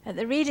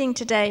The reading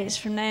today is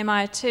from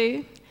Nehemiah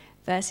 2,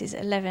 verses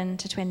 11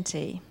 to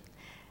 20.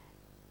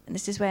 And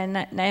this is where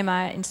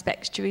Nehemiah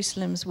inspects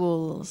Jerusalem's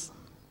walls.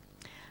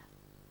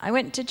 I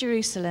went to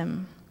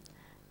Jerusalem,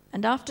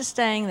 and after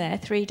staying there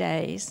 3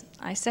 days,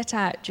 I set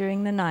out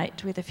during the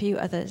night with a few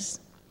others.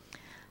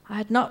 I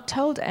had not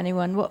told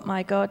anyone what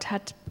my God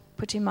had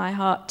put in my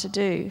heart to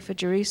do for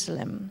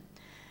Jerusalem.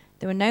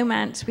 There were no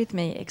mounts with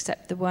me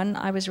except the one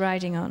I was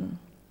riding on.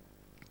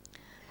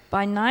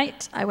 By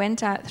night, I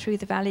went out through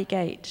the valley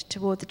gate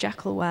toward the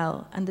Jackal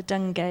Well and the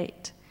Dung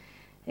Gate,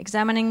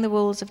 examining the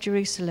walls of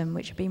Jerusalem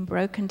which had been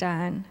broken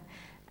down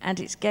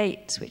and its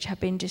gates which had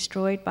been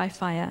destroyed by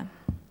fire.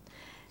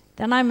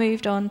 Then I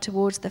moved on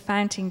towards the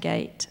Fountain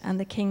Gate and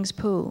the King's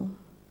Pool,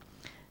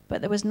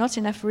 but there was not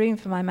enough room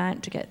for my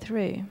mount to get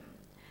through.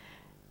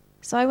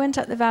 So I went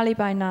up the valley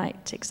by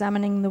night,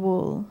 examining the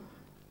wall.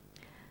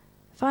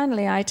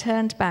 Finally, I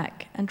turned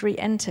back and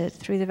re-entered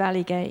through the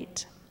valley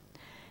gate.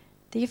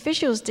 The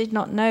officials did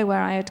not know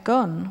where I had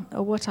gone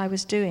or what I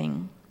was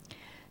doing,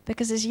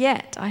 because as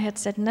yet I had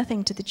said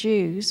nothing to the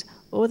Jews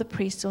or the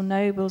priests or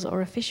nobles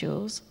or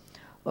officials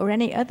or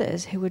any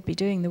others who would be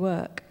doing the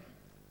work.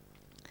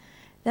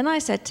 Then I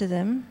said to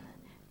them,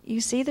 "You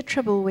see the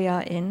trouble we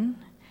are in.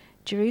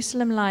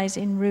 Jerusalem lies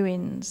in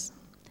ruins,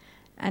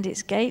 and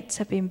its gates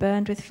have been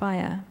burned with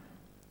fire.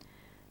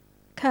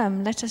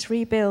 Come, let us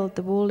rebuild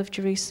the wall of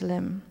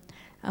Jerusalem,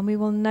 and we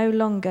will no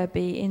longer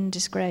be in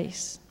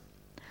disgrace."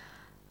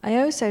 I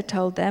also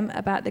told them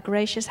about the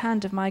gracious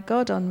hand of my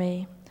God on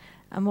me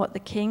and what the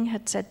king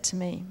had said to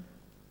me.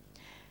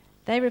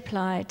 They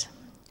replied,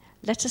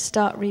 "Let us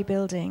start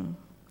rebuilding."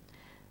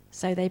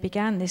 So they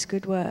began this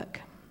good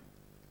work.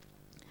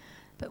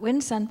 But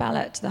when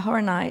Sanballat the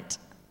Horonite,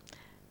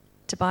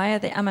 Tobiah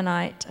the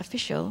Ammonite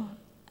official,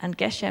 and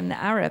Geshem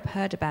the Arab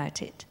heard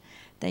about it,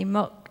 they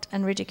mocked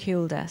and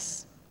ridiculed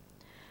us.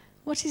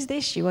 "What is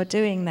this you are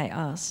doing?" they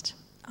asked.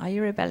 "Are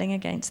you rebelling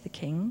against the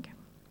king?"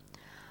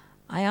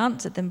 I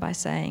answered them by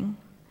saying,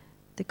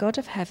 "The God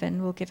of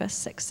heaven will give us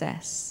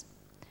success.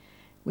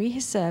 We,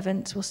 his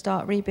servants, will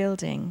start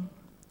rebuilding.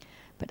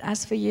 But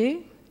as for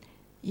you,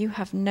 you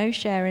have no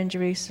share in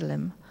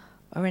Jerusalem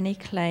or any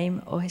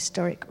claim or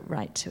historic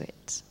right to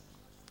it."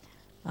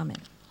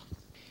 Amen.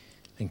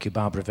 Thank you,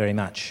 Barbara, very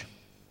much.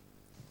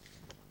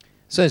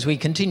 So as we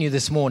continue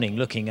this morning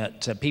looking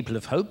at People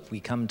of Hope, we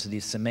come to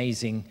this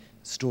amazing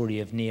story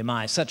of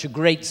Nehemiah, such a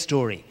great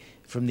story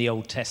from the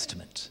Old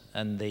Testament.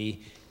 And the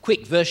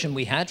quick version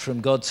we had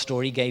from God's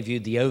story gave you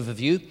the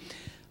overview.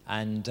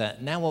 And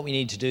now what we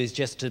need to do is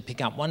just to pick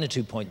up one or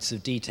two points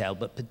of detail,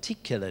 but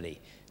particularly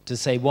to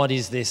say, what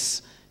is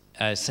this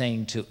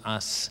saying to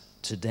us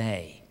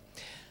today?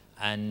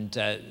 And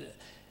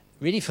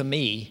really for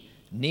me,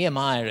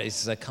 Nehemiah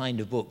is a kind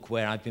of book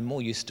where I've been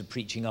more used to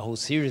preaching a whole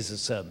series of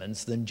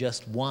sermons than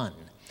just one.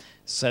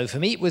 So for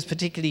me, it was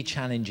particularly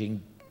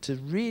challenging to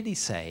really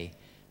say,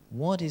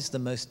 what is the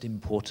most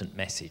important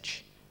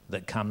message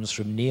that comes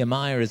from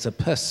Nehemiah as a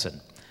person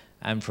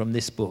and from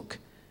this book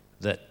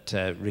that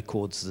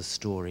records the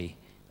story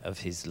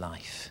of his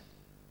life?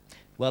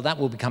 Well, that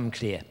will become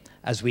clear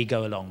as we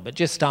go along. But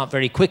just start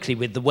very quickly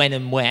with the when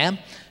and where.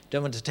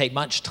 Don't want to take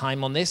much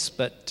time on this,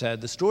 but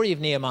the story of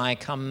Nehemiah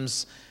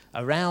comes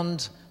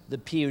around the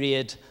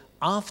period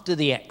after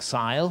the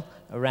exile,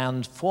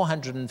 around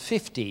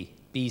 450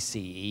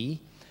 BCE,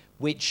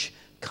 which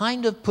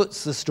kind of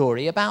puts the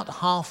story about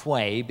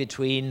halfway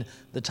between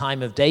the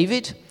time of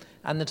David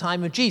and the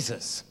time of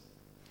Jesus.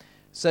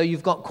 So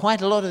you've got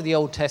quite a lot of the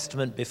Old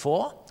Testament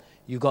before,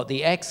 you've got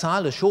the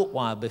exile a short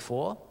while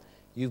before,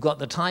 you've got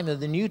the time of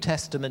the New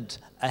Testament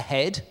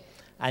ahead,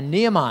 and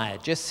Nehemiah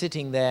just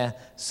sitting there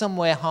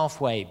somewhere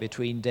halfway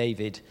between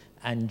David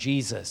and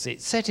Jesus.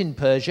 It's set in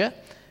Persia,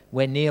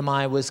 where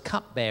Nehemiah was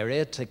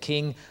cupbearer to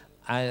King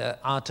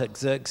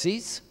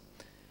Artaxerxes.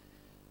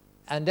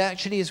 And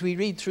actually, as we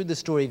read through the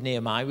story of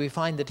Nehemiah, we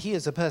find that he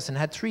as a person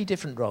had three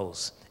different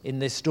roles in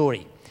this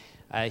story.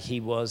 He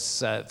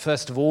was,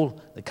 first of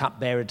all, the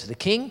cupbearer to the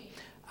king,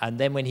 and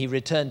then when he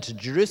returned to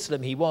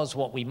Jerusalem, he was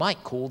what we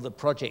might call the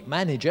project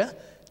manager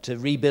to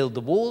rebuild the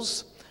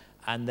walls,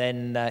 and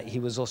then he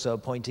was also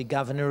appointed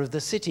governor of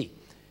the city.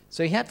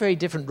 So he had very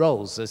different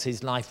roles as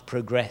his life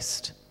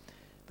progressed.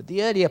 But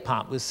the earlier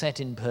part was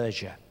set in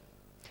Persia.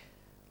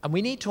 And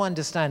we need to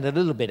understand a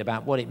little bit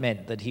about what it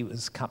meant that he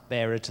was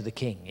cupbearer to the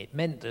king. It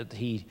meant that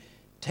he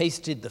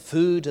tasted the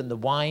food and the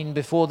wine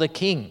before the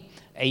king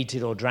ate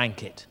it or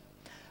drank it.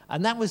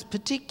 And that was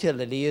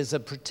particularly as a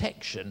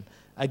protection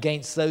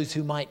against those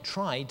who might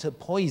try to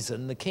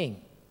poison the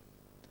king.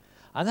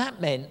 And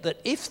that meant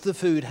that if the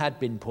food had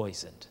been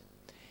poisoned,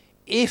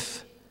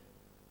 if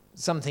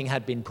something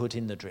had been put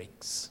in the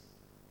drinks,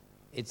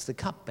 it's the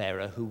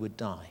cupbearer who would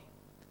die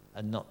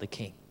and not the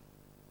king.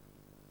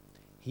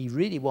 He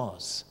really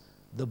was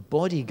the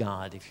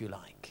bodyguard, if you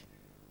like,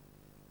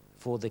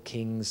 for the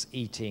king's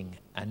eating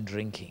and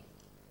drinking.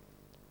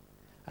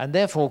 And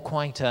therefore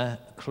quite a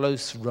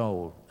close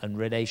role and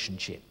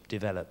relationship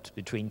developed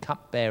between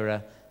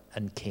cupbearer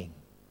and king.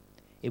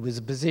 It was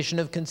a position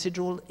of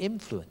considerable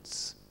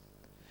influence.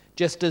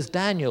 Just as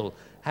Daniel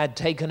had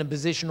taken a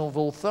position of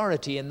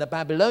authority in the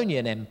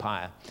Babylonian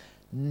Empire.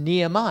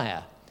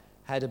 Nehemiah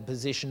had a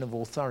position of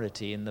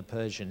authority in the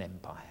Persian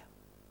Empire.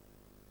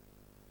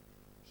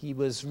 He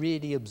was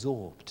really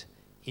absorbed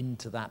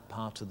into that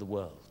part of the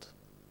world.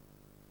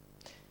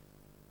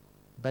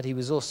 But he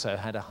was also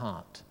had a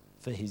heart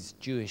for his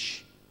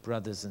Jewish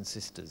brothers and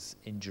sisters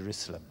in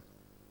Jerusalem.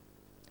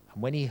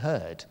 And when he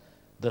heard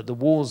that the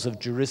walls of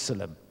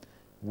Jerusalem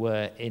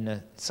were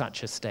in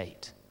such a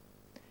state,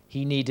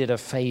 he needed a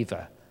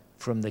favor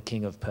from the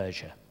king of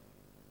Persia.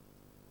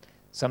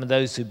 Some of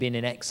those who'd been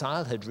in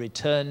exile had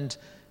returned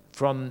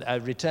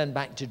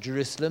back to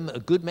Jerusalem a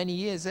good many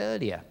years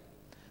earlier.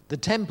 The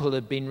temple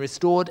had been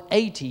restored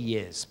 80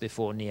 years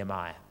before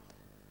Nehemiah,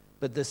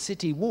 but the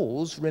city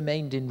walls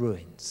remained in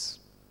ruins.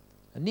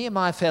 And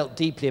Nehemiah felt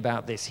deeply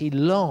about this. He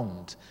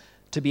longed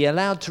to be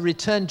allowed to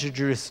return to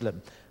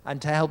Jerusalem and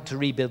to help to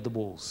rebuild the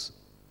walls.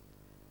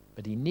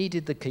 But he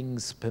needed the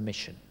king's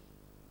permission.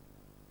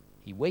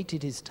 He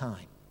waited his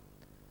time,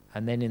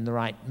 and then in the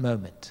right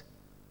moment,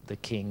 the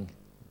king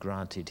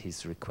granted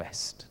his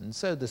request. And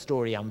so the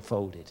story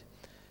unfolded,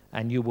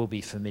 and you will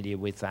be familiar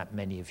with that,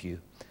 many of you.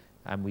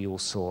 And we all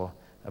saw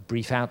a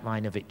brief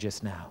outline of it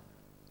just now.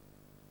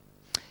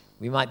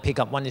 We might pick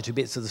up one or two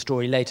bits of the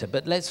story later,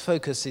 but let's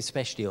focus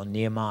especially on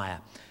Nehemiah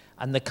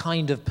and the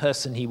kind of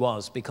person he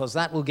was, because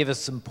that will give us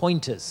some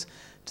pointers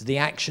to the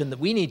action that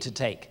we need to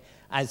take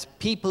as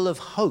people of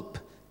hope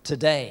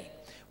today.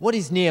 What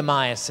is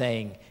Nehemiah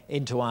saying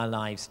into our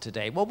lives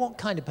today? Well, what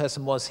kind of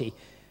person was he?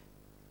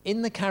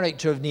 In the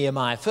character of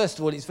Nehemiah, first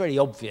of all, it's very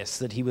obvious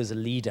that he was a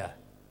leader.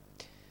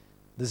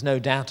 There's no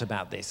doubt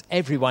about this.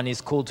 Everyone is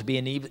called to be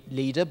a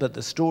leader, but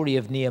the story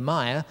of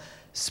Nehemiah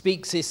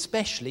speaks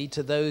especially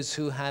to those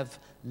who have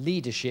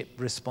leadership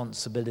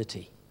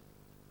responsibility.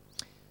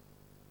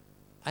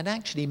 And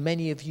actually,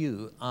 many of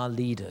you are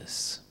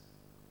leaders.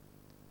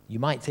 You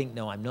might think,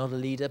 no, I'm not a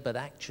leader, but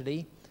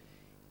actually,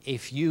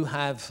 if you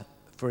have,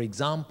 for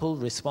example,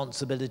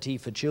 responsibility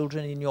for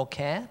children in your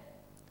care,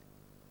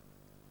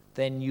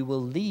 then you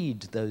will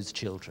lead those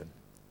children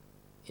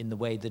in the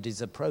way that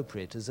is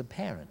appropriate as a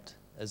parent,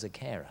 as a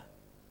carer.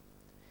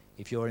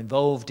 If you're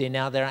involved in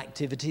other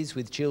activities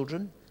with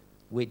children,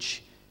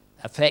 which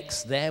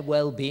affects their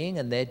well-being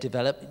and their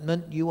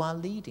development, you are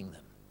leading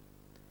them.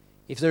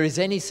 If there is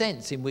any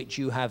sense in which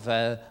you have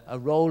a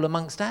role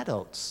amongst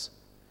adults,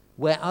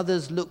 where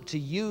others look to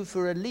you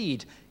for a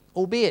lead,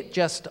 albeit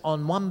just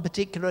on one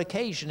particular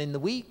occasion in the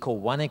week or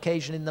one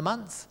occasion in the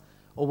month,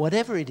 or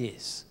whatever it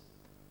is,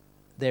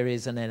 there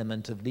is an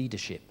element of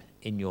leadership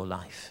in your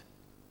life.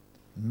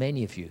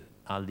 Many of you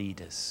are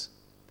leaders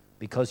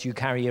because you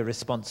carry a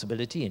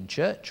responsibility in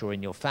church or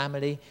in your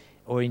family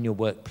or in your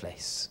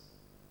workplace.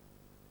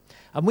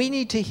 And we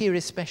need to hear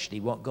especially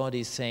what God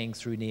is saying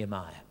through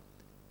Nehemiah.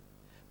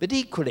 But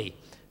equally,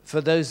 for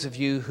those of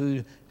you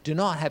who do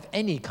not have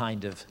any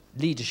kind of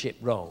leadership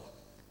role,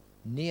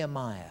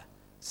 Nehemiah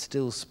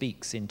still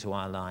speaks into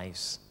our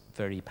lives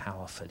very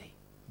powerfully.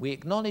 We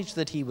acknowledge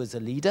that he was a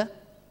leader.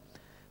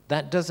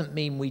 That doesn't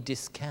mean we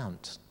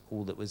discount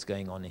all that was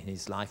going on in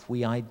his life.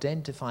 We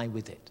identify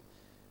with it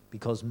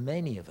because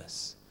many of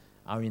us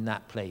are in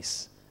that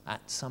place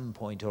at some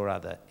point or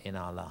other in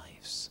our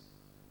lives.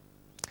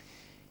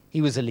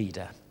 He was a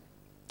leader,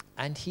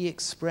 and he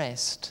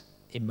expressed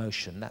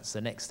emotion. That's the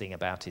next thing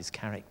about his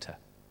character.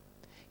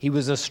 He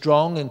was a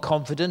strong and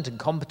confident and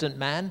competent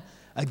man,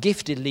 a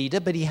gifted leader,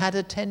 but he had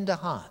a tender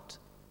heart.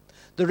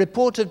 The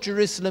report of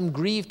Jerusalem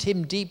grieved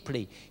him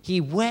deeply.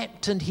 He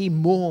wept and he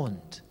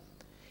mourned.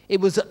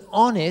 It was an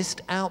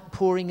honest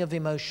outpouring of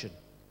emotion.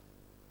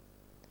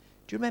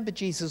 Do you remember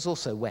Jesus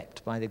also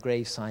wept by the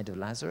graveside of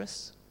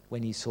Lazarus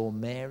when he saw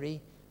Mary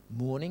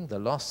mourning the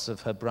loss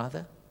of her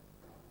brother?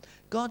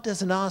 God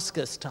doesn't ask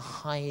us to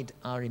hide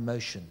our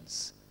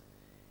emotions.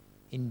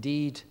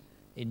 Indeed,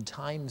 in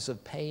times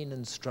of pain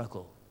and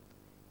struggle,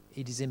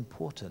 it is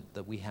important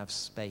that we have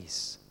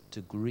space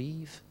to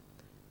grieve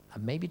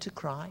and maybe to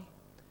cry,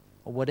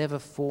 or whatever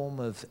form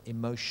of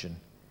emotion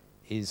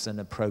is an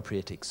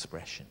appropriate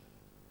expression.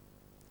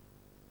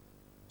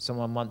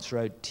 Someone once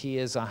wrote,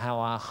 "Tears are how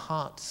our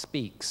heart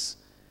speaks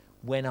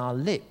when our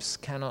lips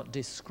cannot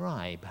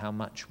describe how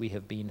much we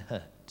have been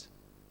hurt."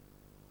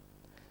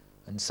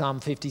 And Psalm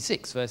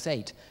 56, verse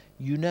 8,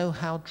 "You know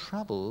how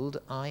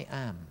troubled I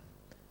am.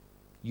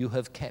 You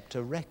have kept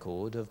a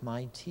record of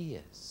my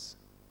tears."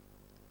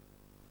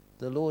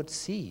 The Lord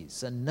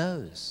sees and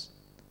knows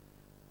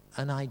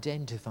and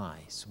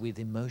identifies with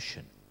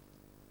emotion.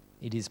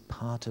 It is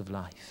part of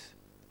life.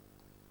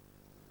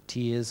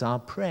 Tears are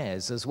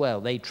prayers as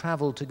well. They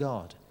travel to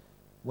God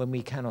when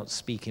we cannot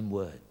speak in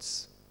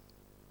words.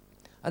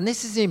 And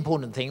this is the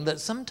important thing, that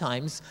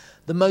sometimes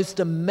the most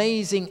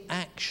amazing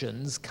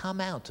actions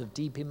come out of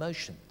deep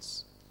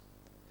emotions.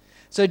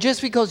 So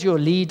just because you're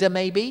a leader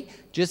maybe,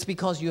 just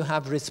because you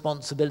have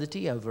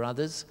responsibility over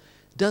others,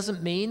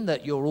 doesn't mean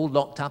that you're all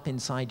locked up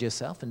inside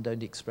yourself and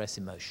don't express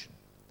emotion.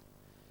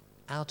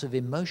 Out of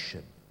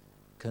emotion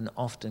can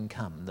often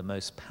come the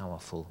most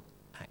powerful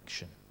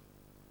action.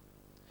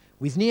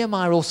 With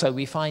Nehemiah also,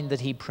 we find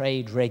that he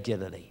prayed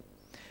regularly.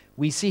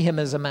 We see him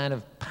as a man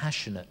of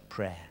passionate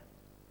prayer.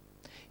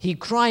 He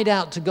cried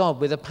out to God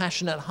with a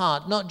passionate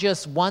heart, not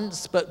just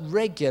once, but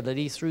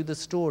regularly through the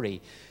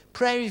story.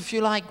 Prayer, if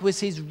you like,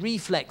 was his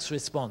reflex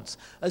response.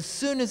 As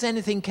soon as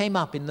anything came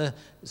up in the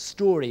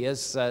story,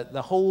 as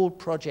the whole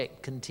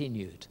project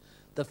continued,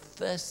 the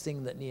first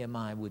thing that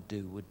Nehemiah would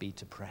do would be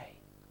to pray.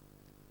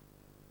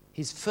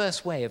 His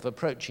first way of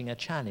approaching a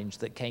challenge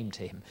that came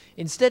to him.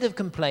 Instead of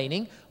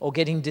complaining or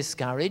getting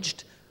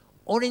discouraged,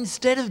 or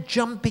instead of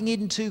jumping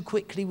in too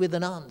quickly with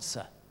an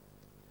answer,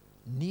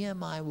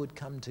 Nehemiah would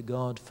come to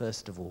God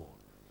first of all.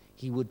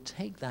 He would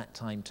take that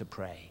time to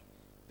pray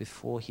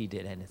before he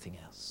did anything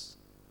else.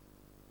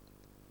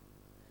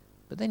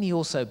 But then he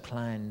also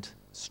planned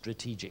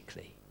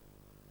strategically.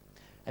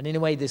 And in a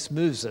way, this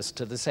moves us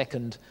to the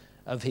second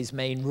of his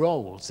main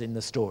roles in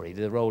the story,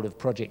 the role of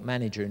project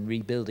manager in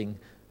rebuilding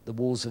the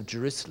walls of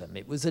Jerusalem.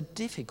 It was a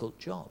difficult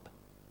job.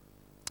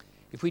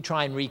 If we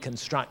try and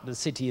reconstruct the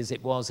city as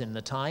it was in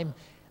the time,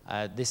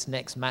 this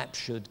next map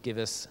should give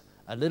us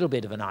a little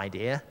bit of an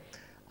idea.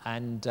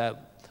 And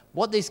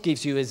what this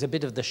gives you is a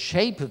bit of the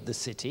shape of the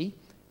city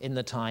in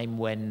the time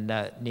when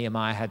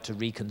Nehemiah had to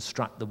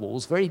reconstruct the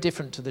walls, very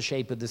different to the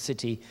shape of the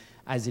city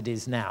as it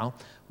is now.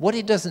 What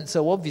it doesn't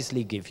so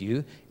obviously give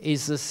you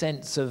is the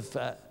sense of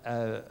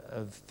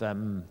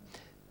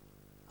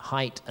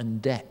height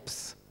and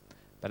depth.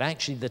 But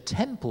actually the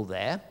temple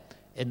there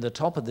in the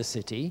top of the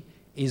city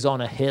is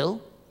on a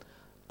hill,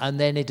 and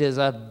then it is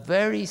a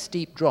very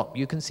steep drop.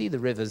 You can see the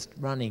rivers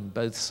running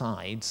both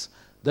sides.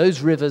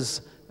 Those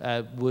rivers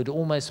would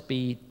almost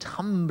be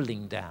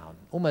tumbling down,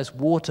 almost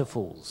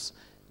waterfalls,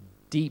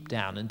 deep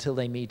down until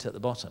they meet at the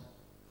bottom.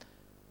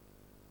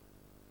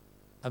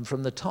 And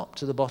from the top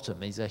to the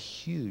bottom is a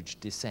huge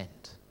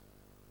descent.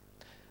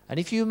 And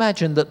if you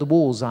imagine that the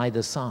walls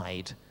either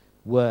side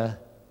were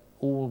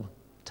all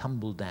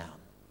tumbled down,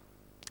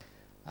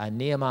 and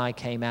Nehemiah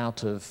came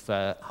out of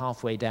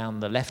halfway down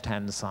the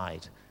left-hand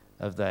side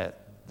of the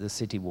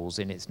city walls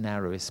in its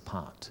narrowest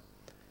part.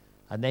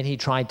 And then he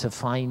tried to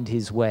find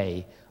his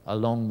way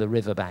along the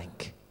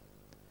riverbank.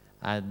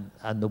 And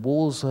the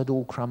walls had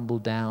all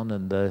crumbled down,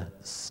 and the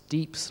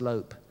steep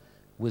slope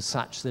was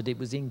such that it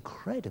was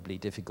incredibly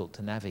difficult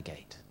to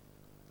navigate.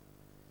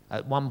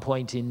 At one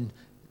point in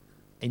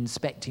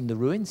inspecting the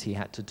ruins, he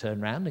had to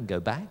turn around and go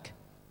back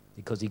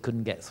because he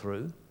couldn't get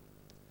through.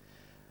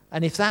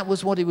 And if that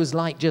was what it was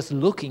like just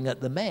looking at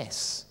the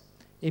mess,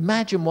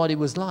 imagine what it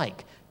was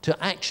like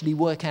to actually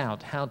work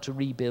out how to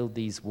rebuild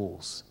these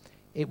walls.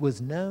 It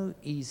was no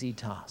easy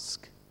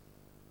task.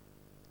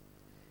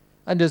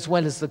 And as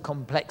well as the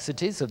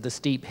complexities of the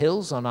steep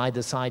hills on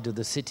either side of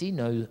the city,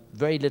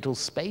 very little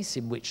space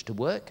in which to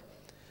work,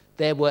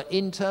 there were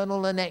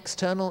internal and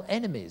external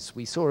enemies.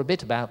 We saw a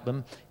bit about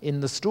them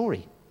in the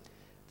story.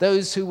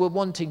 Those who were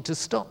wanting to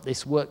stop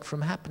this work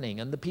from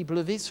happening, and the people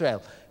of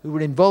Israel who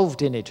were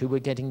involved in it, who were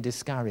getting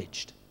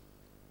discouraged.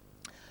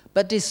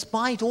 But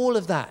despite all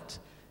of that,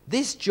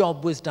 this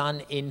job was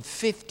done in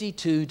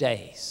 52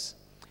 days.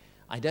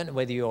 I don't know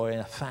whether you're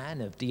a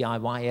fan of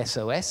DIY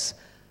SOS.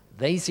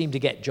 They seem to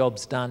get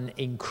jobs done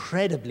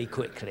incredibly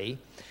quickly.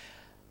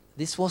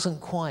 This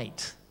wasn't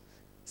quite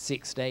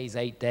 6 days,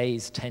 8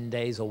 days, 10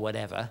 days, or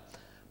whatever.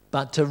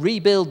 But to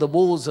rebuild the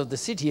walls of the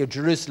city of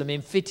Jerusalem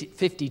in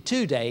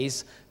 52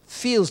 days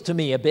feels to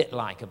me a bit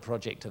like a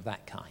project of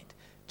that kind.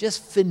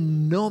 Just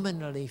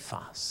phenomenally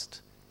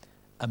fast,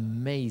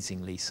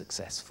 amazingly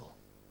successful.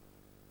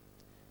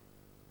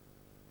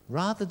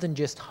 Rather than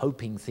just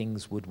hoping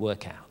things would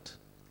work out,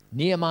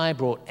 Nehemiah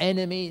brought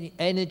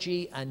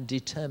energy and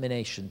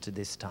determination to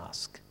this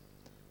task.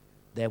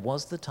 There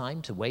was the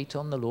time to wait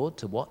on the Lord,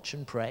 to watch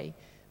and pray,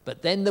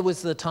 but then there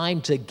was the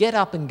time to get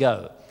up and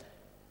go.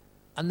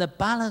 And the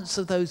balance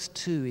of those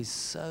two is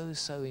so,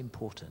 so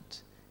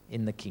important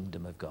in the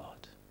kingdom of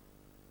God.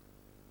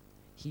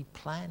 He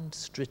planned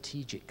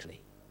strategically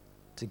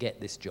to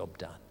get this job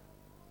done.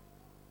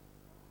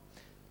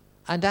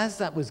 And as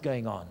that was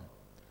going on,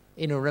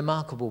 in a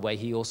remarkable way,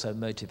 he also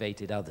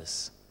motivated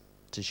others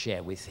to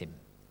share with him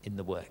in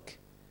the work.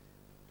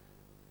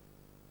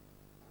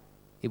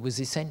 It was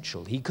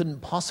essential. He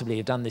couldn't possibly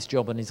have done this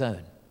job on his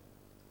own.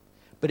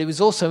 But it was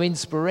also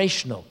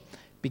inspirational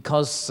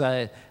because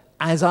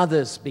as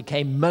others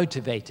became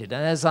motivated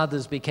and as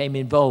others became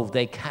involved,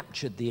 they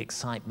captured the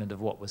excitement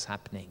of what was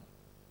happening.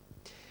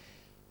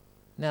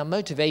 Now,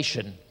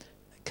 motivation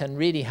can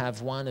really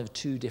have one of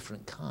two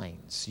different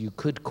kinds. You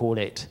could call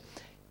it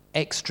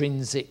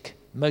extrinsic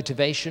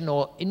motivation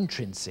or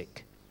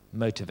intrinsic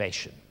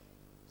motivation.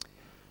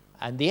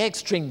 And the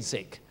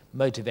extrinsic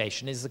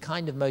motivation is the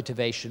kind of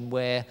motivation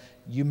where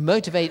you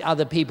motivate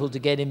other people to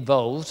get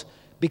involved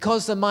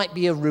because there might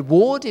be a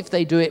reward if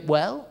they do it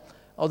well,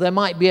 or there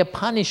might be a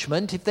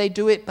punishment if they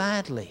do it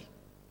badly.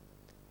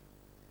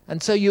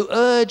 And so you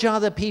urge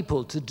other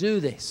people to do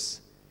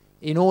this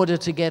in order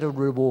to get a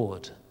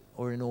reward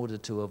or in order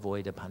to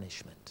avoid a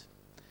punishment.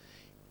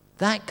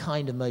 That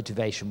kind of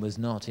motivation was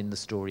not in the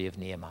story of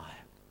Nehemiah.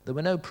 There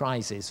were no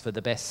prizes for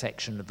the best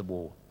section of the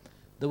wall.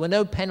 There were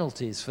no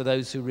penalties for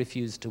those who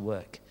refused to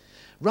work.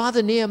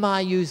 Rather,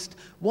 Nehemiah used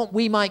what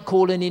we might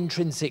call an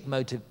intrinsic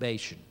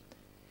motivation.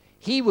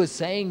 He was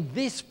saying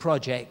this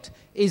project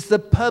is the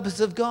purpose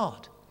of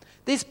God.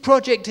 This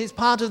project is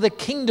part of the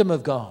kingdom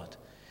of God.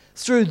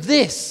 Through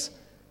this,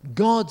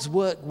 God's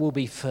work will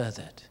be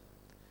furthered,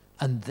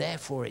 and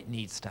therefore it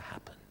needs to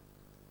happen.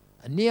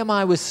 And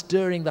Nehemiah was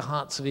stirring the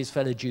hearts of his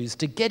fellow Jews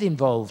to get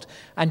involved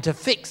and to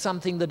fix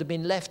something that had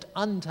been left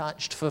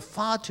untouched for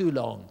far too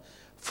long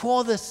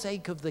for the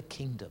sake of the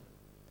kingdom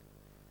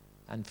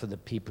and for the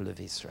people of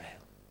Israel.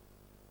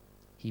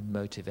 He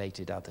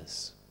motivated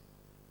others.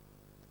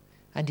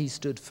 And he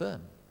stood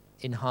firm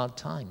in hard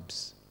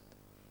times.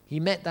 He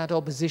met that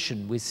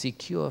opposition with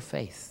secure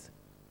faith.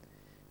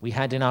 We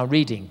had in our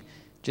reading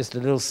just a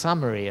little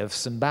summary of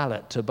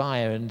Sanballat,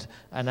 Tobiah, and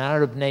an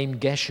Arab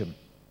named Geshem,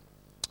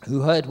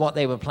 who heard what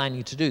they were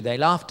planning to do. They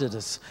laughed at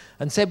us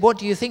and said, "What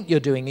do you think you're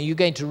doing? Are you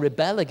going to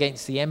rebel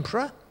against the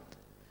emperor?"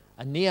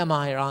 And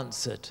Nehemiah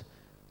answered,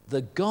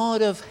 "The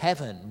God of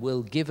heaven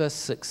will give us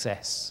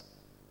success.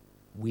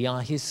 We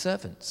are his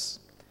servants,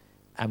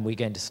 and we're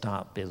going to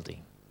start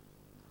building.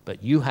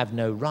 But you have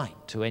no right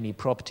to any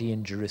property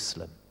in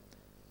Jerusalem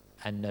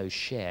and no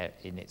share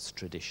in its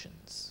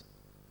traditions."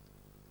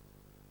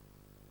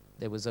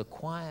 There was a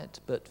quiet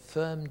but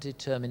firm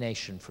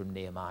determination from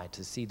Nehemiah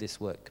to see this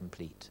work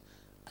complete,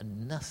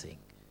 and nothing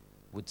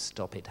would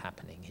stop it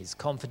happening. His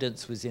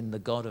confidence was in the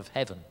God of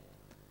heaven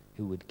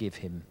who would give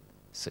him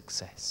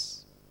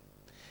success.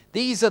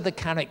 These are the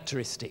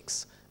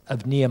characteristics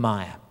of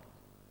Nehemiah.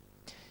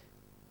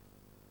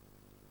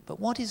 But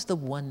what is the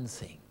one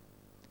thing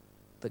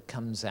that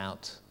comes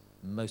out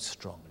most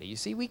strongly? You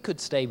see, we could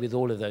stay with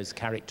all of those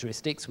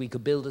characteristics. We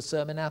could build a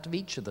sermon out of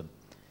each of them.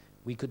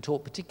 We could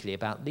talk particularly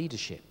about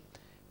leadership.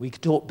 We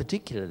could talk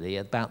particularly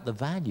about the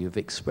value of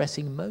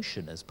expressing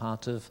emotion as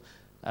part of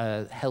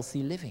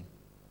healthy living.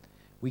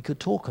 We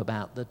could talk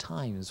about the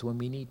times when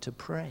we need to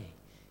pray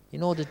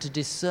in order to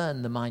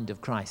discern the mind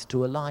of Christ,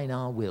 to align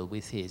our will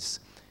with his.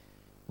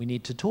 We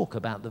need to talk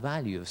about the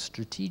value of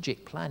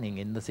strategic planning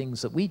in the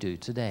things that we do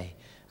today,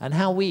 and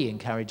how we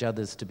encourage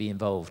others to be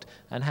involved,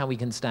 and how we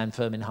can stand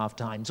firm in hard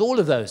times.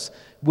 All of those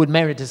would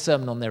merit a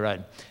sermon on their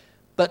own.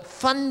 But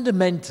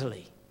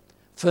fundamentally,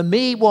 for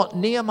me, what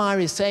Nehemiah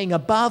is saying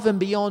above and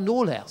beyond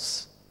all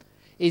else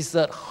is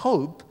that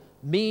hope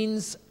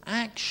means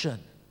action.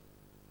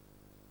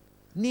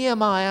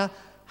 Nehemiah,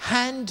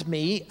 hand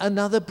me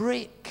another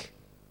brick.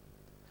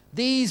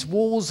 These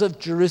walls of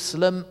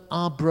Jerusalem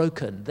are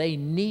broken. They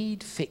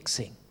need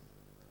fixing.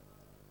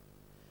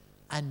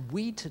 And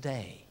we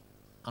today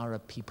are a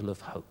people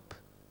of hope.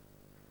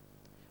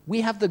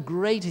 We have the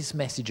greatest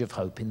message of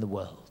hope in the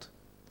world.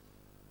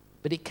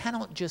 But it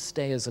cannot just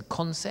stay as a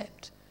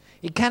concept.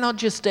 It cannot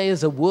just stay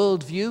as a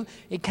worldview.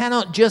 It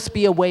cannot just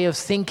be a way of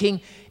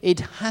thinking. It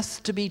has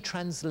to be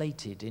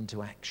translated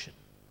into action.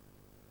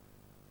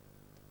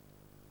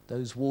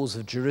 Those walls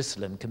of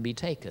Jerusalem can be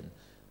taken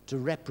to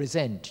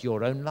represent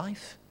your own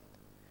life,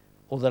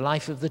 or the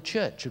life of the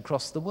church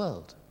across the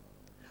world,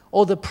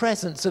 or the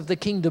presence of the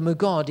kingdom of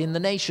God in the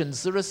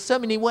nations. There are so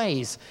many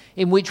ways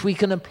in which we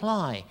can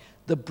apply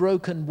the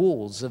broken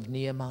walls of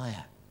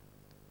Nehemiah.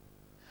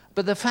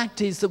 But the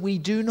fact is that we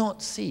do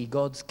not see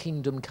God's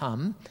kingdom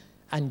come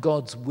and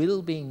God's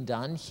will being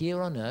done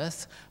here on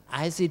earth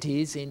as it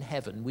is in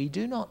heaven. We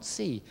do not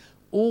see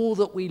all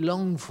that we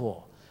long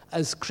for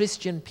as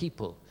Christian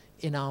people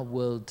in our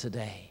world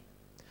today.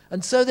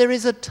 And so there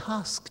is a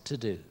task to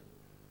do.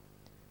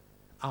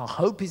 Our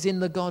hope is in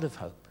the God of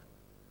hope,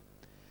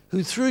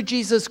 who through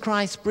Jesus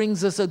Christ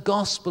brings us a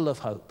gospel of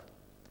hope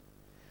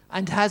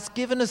and has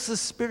given us the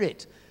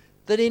Spirit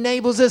that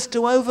enables us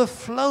to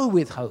overflow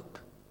with hope.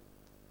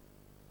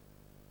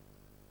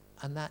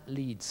 And that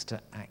leads to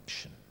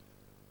action.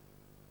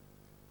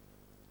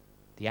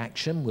 The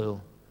action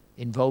will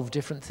involve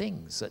different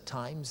things. At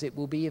times it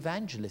will be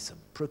evangelism,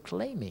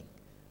 proclaiming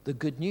the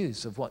good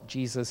news of what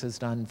Jesus has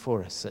done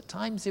for us. At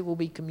times it will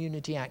be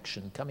community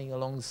action, coming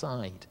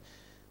alongside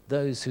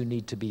those who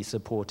need to be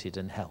supported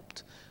and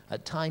helped.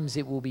 At times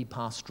it will be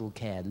pastoral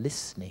care,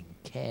 listening,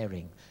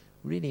 caring,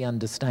 really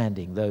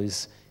understanding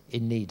those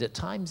in need. At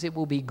times it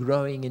will be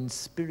growing in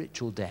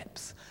spiritual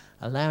depth,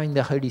 allowing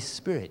the Holy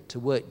Spirit to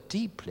work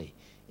deeply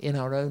in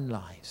our own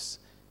lives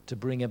to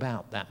bring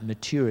about that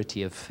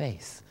maturity of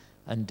faith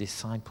and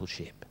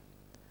discipleship.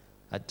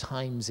 At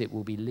times it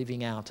will be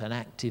living out an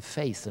active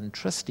faith and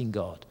trusting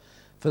God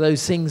for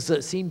those things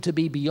that seem to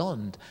be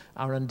beyond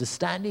our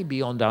understanding,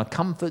 beyond our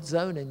comfort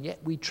zone, and yet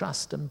we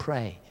trust and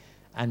pray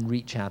and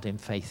reach out in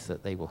faith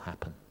that they will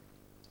happen.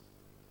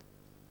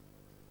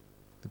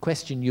 The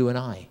question you and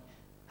I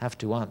have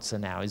to answer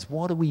now is,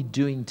 what are we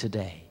doing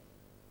today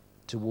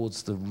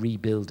towards the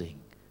rebuilding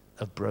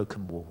of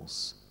broken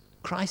walls?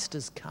 Christ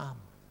has come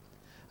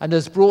and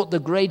has brought the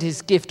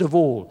greatest gift of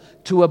all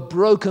to a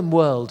broken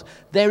world.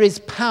 There is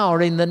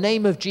power in the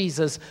name of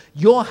Jesus.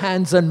 Your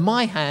hands and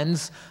my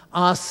hands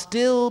are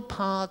still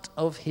part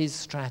of his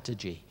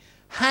strategy.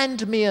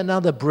 Hand me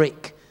another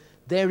brick.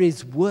 There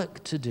is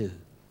work to do.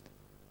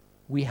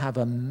 We have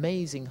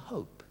amazing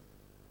hope,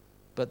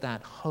 but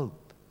that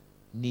hope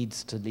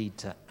needs to lead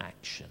to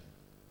action.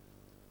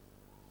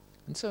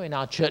 And so in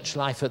our church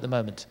life at the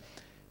moment,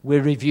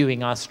 we're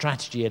reviewing our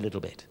strategy a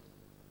little bit.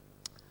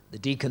 The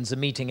deacons are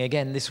meeting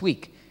again this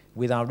week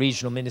with our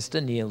regional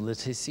minister, Neil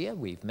Letitia.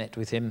 We've met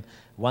with him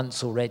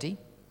once already.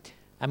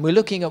 And we're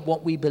looking at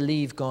what we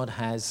believe God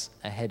has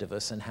ahead of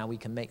us and how we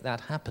can make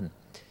that happen.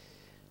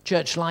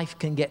 Church life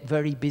can get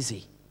very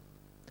busy.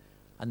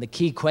 And the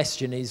key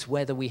question is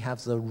whether we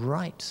have the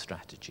right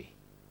strategy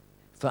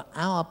for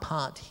our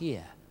part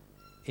here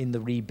in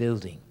the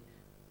rebuilding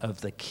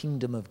of the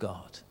kingdom of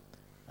God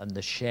and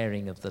the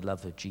sharing of the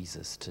love of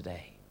Jesus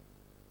today.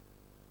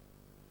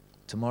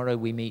 Tomorrow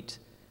we meet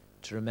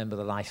to remember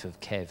the life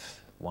of Kev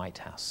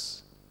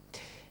Whitehouse.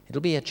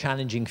 It'll be a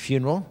challenging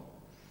funeral,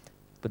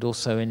 but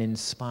also an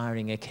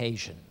inspiring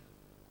occasion.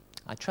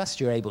 I trust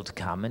you're able to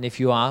come, and if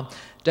you are,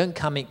 don't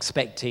come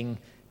expecting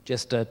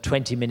just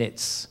 20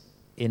 minutes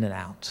in and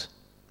out.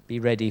 Be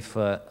ready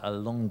for a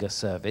longer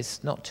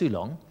service, not too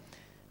long,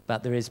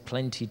 but there is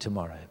plenty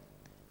tomorrow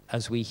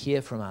as we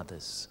hear from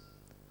others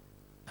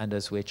and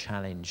as we're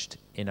challenged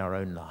in our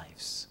own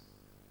lives.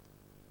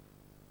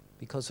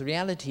 Because the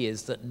reality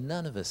is that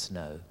none of us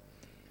know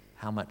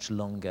how much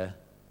longer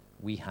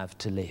we have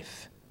to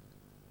live.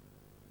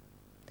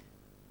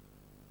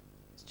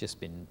 It's just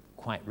been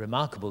quite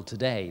remarkable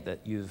today that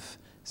you've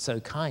so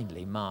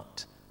kindly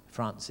marked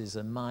Francis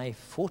and my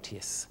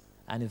 40th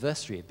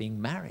anniversary of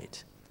being married.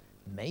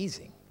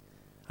 Amazing.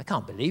 I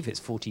can't believe it's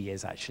 40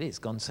 years actually, it's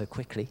gone so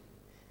quickly.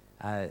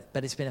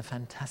 But it's been a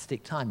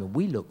fantastic time and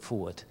we look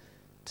forward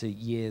to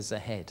years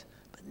ahead.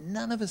 But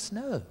none of us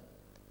know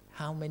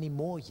how many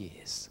more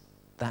years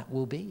that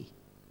will be.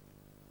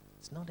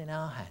 It's not in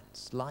our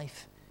hands.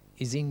 Life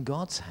is in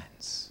God's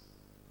hands.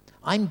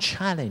 I'm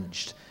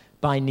challenged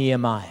by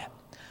Nehemiah.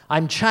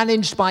 I'm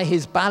challenged by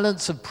his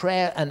balance of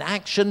prayer and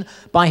action,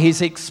 by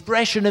his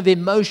expression of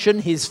emotion,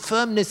 his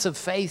firmness of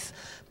faith,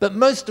 but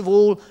most of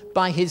all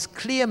by his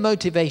clear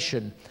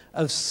motivation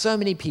of so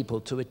many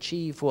people to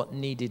achieve what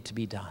needed to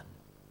be done.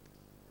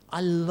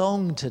 I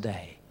long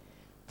today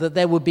that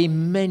there will be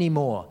many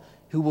more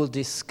who will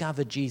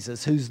discover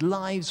Jesus, whose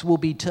lives will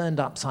be turned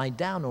upside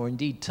down or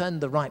indeed turned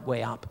the right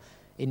way up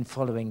in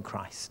following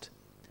Christ.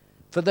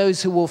 For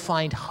those who will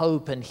find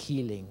hope and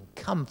healing,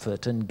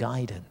 comfort and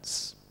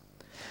guidance.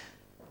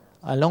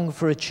 I long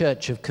for a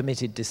church of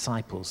committed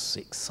disciples,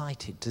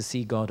 excited to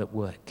see God at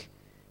work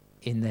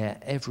in their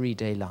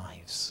everyday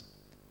lives,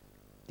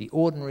 the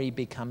ordinary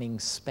becoming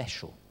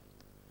special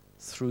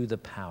through the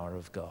power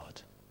of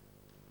God.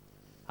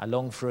 I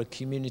long for a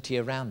community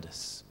around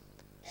us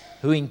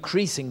who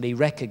increasingly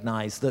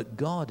recognize that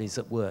God is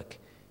at work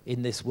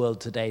in this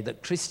world today,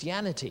 that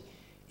Christianity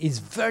is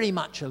very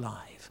much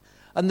alive,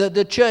 and that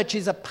the church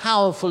is a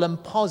powerful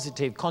and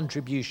positive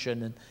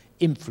contribution and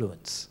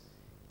influence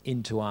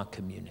into our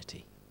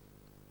community.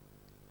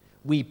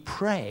 We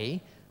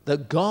pray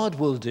that God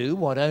will do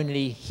what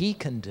only He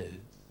can do,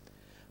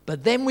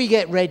 but then we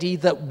get ready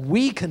that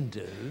we can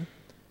do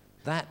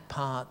that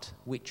part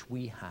which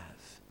we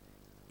have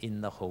in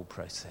the whole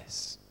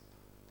process.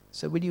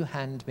 So will you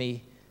hand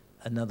me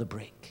another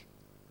brick?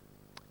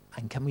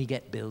 And can we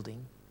get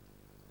building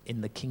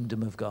in the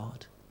kingdom of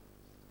God?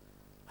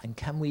 And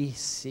can we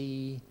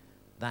see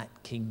that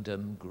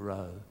kingdom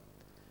grow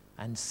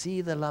and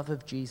see the love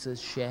of Jesus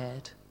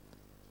shared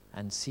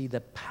and see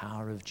the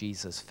power of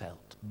Jesus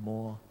felt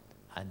more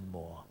and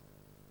more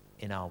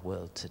in our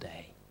world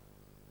today?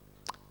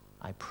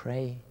 I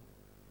pray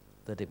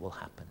that it will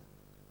happen.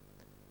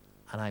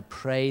 And I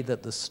pray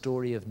that the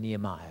story of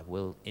Nehemiah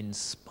will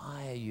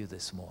inspire you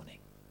this morning,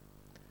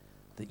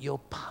 that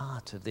you're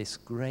part of this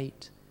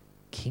great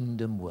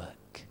kingdom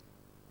work,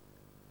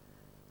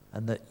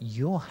 and that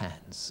your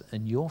hands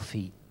and your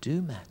feet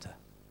do matter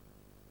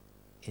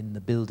in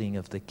the building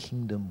of the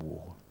kingdom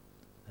wall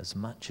as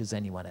much as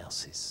anyone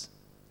else's.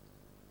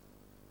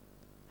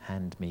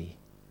 Hand me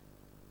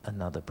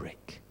another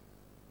brick.